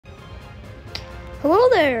Hello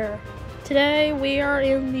there! Today we are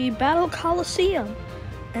in the Battle Colosseum,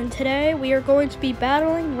 and today we are going to be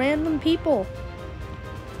battling random people.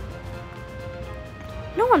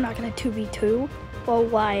 No, I'm not going to 2v2. Well,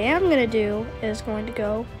 what I am going to do is going to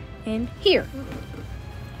go in here.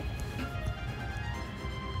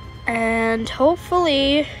 And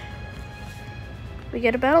hopefully we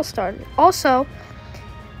get a battle started. Also,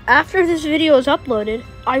 after this video is uploaded,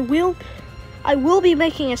 I will be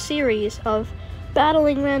making a series of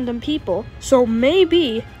battling random people, so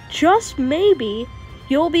maybe, just maybe,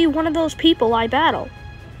 you'll be one of those people I battle.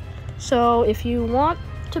 So if you want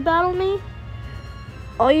to battle me,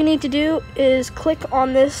 all you need to do is click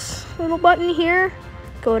on this little button here,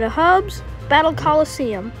 go to Hubs, Battle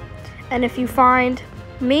Colosseum, and if you find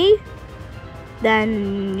me,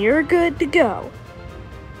 then you're good to go.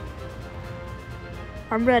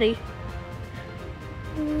 I'm ready.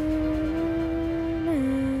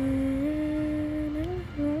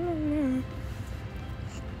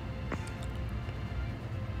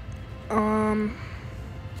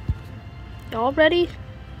 Y'all ready?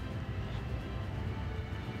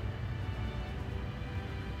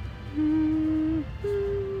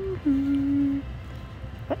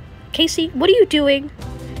 What? Casey, what are you doing?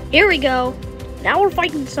 Here we go. Now we're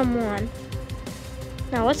fighting someone.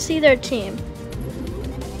 Now let's see their team.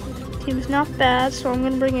 Team's not bad, so I'm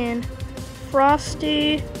gonna bring in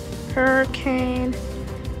Frosty, Hurricane,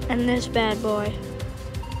 and this bad boy.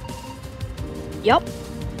 Yup.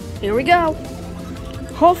 Here we go.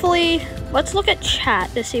 Hopefully, let's look at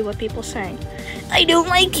chat to see what people saying. I don't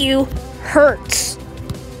like you. Hurts.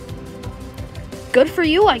 Good for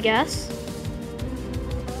you, I guess.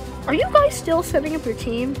 Are you guys still setting up your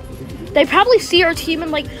team? They probably see our team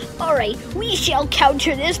and like, alright, we shall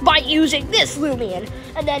counter this by using this Lumion.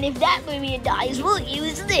 And then if that Lumion dies, we'll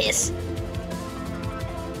use this.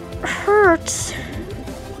 Hurts.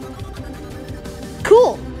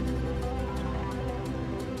 Cool.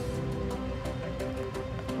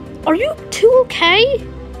 Are you two okay?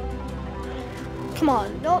 Come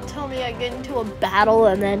on, don't tell me I get into a battle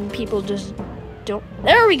and then people just don't.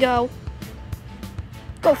 There we go.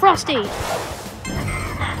 Go, Frosty. Dude,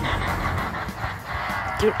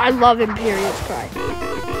 I love Imperial's Cry.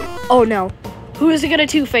 Oh no. Who is it gonna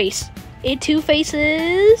two-face? It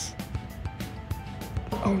two-faces.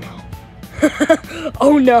 Oh no.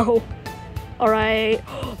 Oh no. Alright.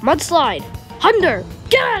 Mudslide. Hunter.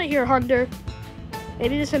 Get out of here, Hunter.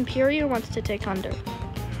 Maybe this Imperial wants to take Hunter.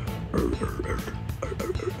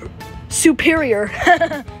 Superior.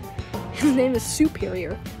 His name is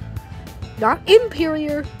Superior. Not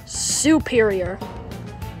Imperior. Superior.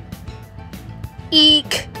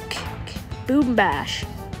 Eek. Boom bash.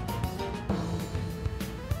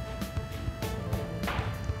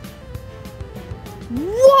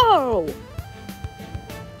 Whoa!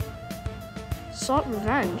 Sought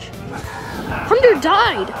revenge. Hunter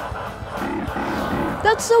died.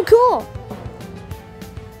 That's so cool.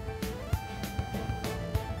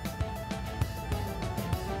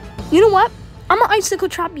 You know what? I'm gonna icicle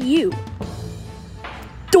trap you.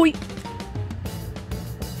 Doit.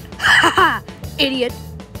 Haha, idiot.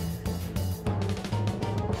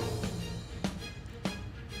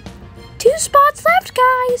 Two spots left,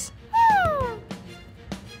 guys.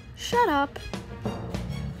 Shut up.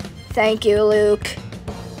 Thank you, Luke.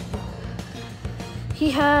 He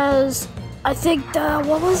has, I think,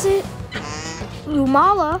 what was it?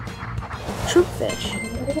 Lumala. Troopfish.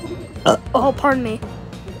 Oh, pardon me.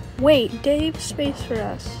 Wait, Dave, space for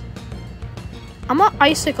us. I'm gonna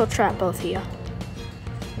icicle trap both of you.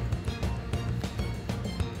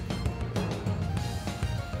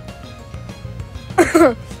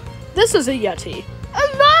 This is a Yeti.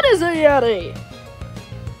 And that is a Yeti!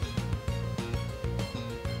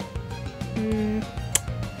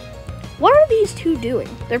 What are these two doing?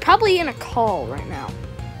 They're probably in a call right now.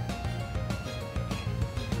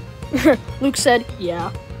 Luke said,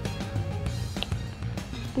 yeah.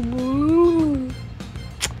 Ooh.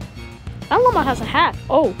 That llama has a hat.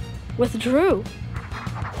 Oh, withdrew.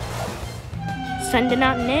 Sending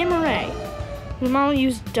out name array. We might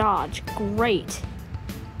use dodge. Great.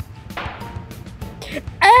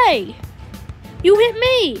 Hey! You hit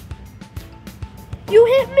me! You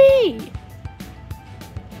hit me!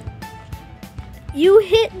 You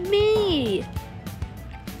hit me!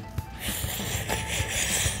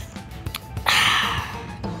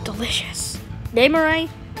 Delicious. Name array,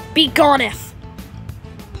 be goneth.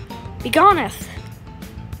 Be goneth.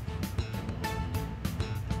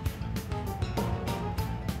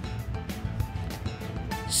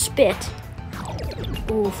 Spit.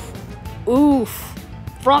 Oof. Oof.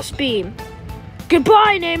 Frost beam.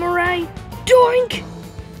 Goodbye, name array. Doink!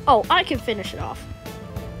 Oh, I can finish it off.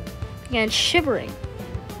 Again, shivering.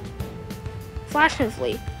 Flash and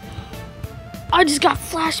flee. I just got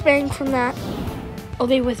flashbang from that. Oh,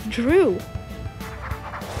 they withdrew.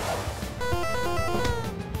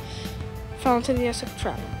 Fell into the Essex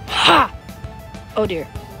trap. Ha! Oh dear.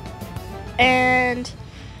 And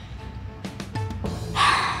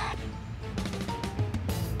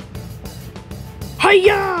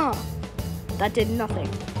hiya! That did nothing.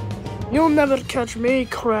 You'll never catch me,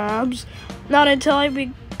 crabs. Not until I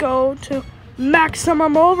go to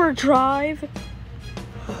maximum overdrive.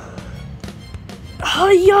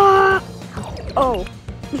 Hiya! Oh.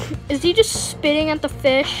 Is he just spitting at the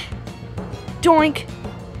fish? Doink.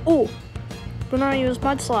 Oh. But now I use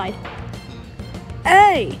mudslide.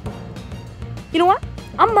 Hey! You know what?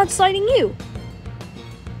 I'm mudsliding you.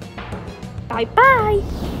 Bye-bye.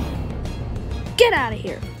 Get out of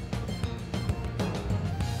here.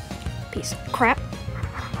 Piece of crap.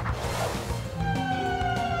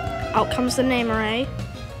 Out comes the name array.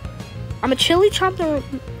 I'm a chili chomp the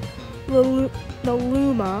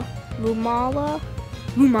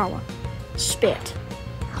Lumala. Spit.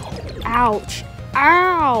 Ouch.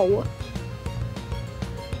 Ow!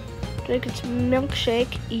 Drink its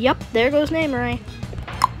milkshake. Yep, there goes Nameray.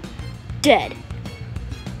 Dead.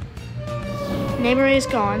 Nameray is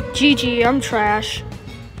gone. GG, I'm trash.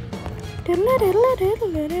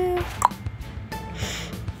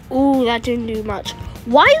 Ooh, that didn't do much.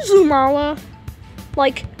 Why is Lumala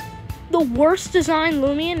like the worst design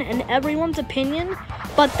Lumion in everyone's opinion?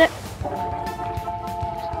 But that.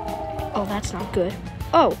 Oh, that's not good.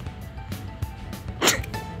 Oh.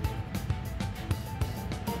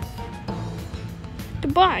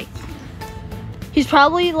 Goodbye. He's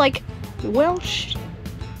probably like, well,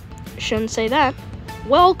 shouldn't say that.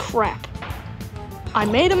 Well, crap. I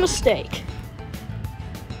made a mistake.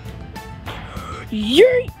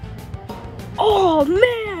 Yay! Oh,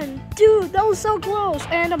 man! Dude, that was so close.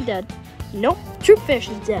 And I'm dead. Nope, Troopfish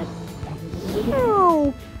is dead.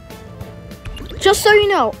 No. Just so you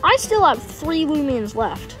know, I still have 3 Lumions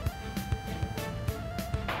left.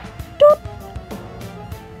 Doop.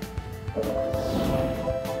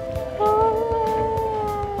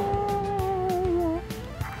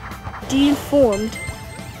 Deformed.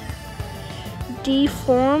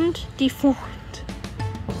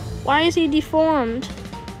 Why is he deformed?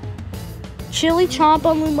 Chili Chomp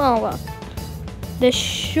on Lumala. This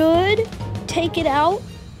should take it out,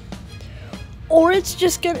 or it's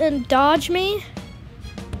just gonna dodge me.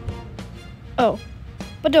 Oh,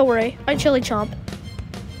 but don't worry, I Chili Chomp.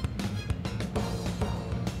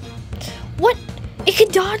 What? It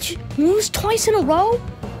can dodge moves twice in a row?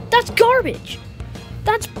 That's garbage.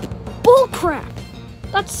 That's bullcrap.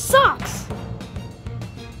 That sucks.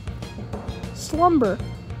 Slumber.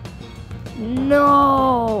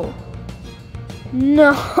 No.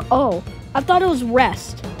 No. Oh, I thought it was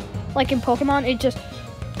rest. Like in Pokemon, it just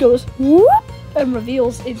goes whoop and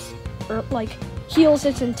reveals its, or like heals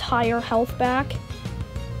its entire health back.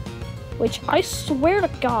 Which I swear to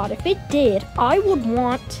God, if it did, I would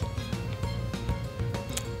want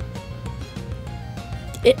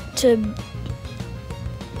it to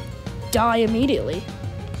die immediately.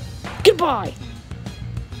 Goodbye.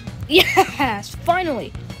 Yes,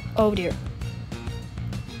 finally. Oh dear.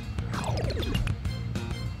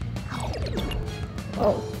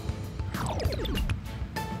 Oh.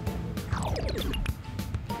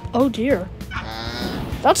 Oh dear.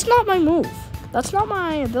 That's not my move. That's not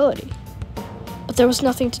my ability. But there was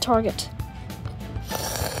nothing to target.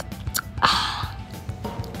 Ah.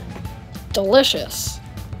 Delicious.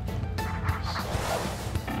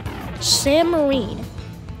 Samarine.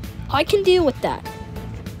 I can deal with that.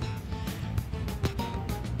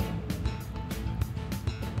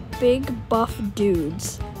 Big buff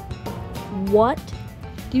dudes. What?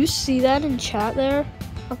 Do you see that in chat there?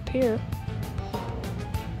 Up here.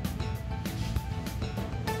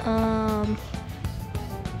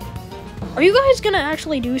 Are you guys gonna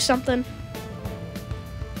actually do something?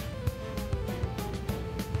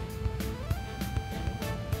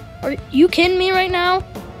 Are you kidding me right now?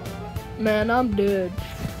 Man, I'm dead.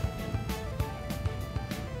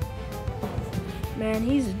 Man,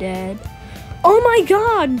 he's dead. Oh my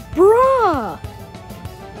God, bruh!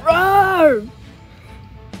 Roar!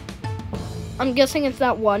 I'm guessing it's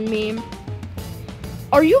that one meme.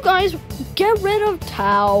 Are you guys, get rid of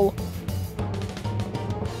Tao.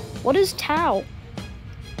 What is Tao?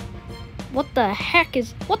 What the heck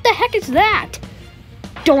is that?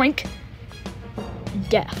 Doink.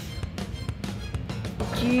 Death.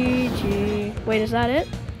 GG. Wait, is that it?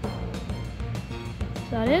 Is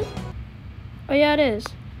that it? Oh yeah, it is.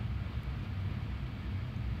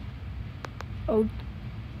 Oh,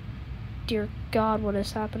 dear God, what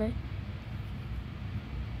is happening?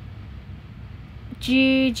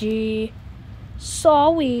 GG.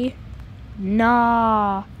 Sorry.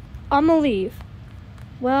 Nah. I'ma leave.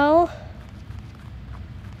 Well,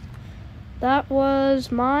 that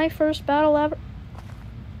was my first battle ever.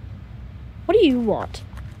 What do you want?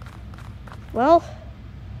 Well,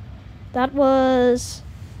 that was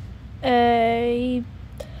a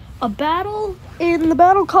battle in the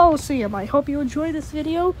Battle Colosseum. I hope you enjoyed this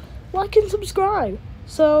video. Like and subscribe.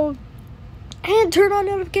 And turn on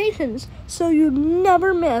notifications so you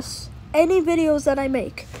never miss any videos that I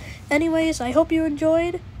make. Anyways, I hope you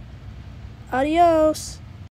enjoyed. Adios.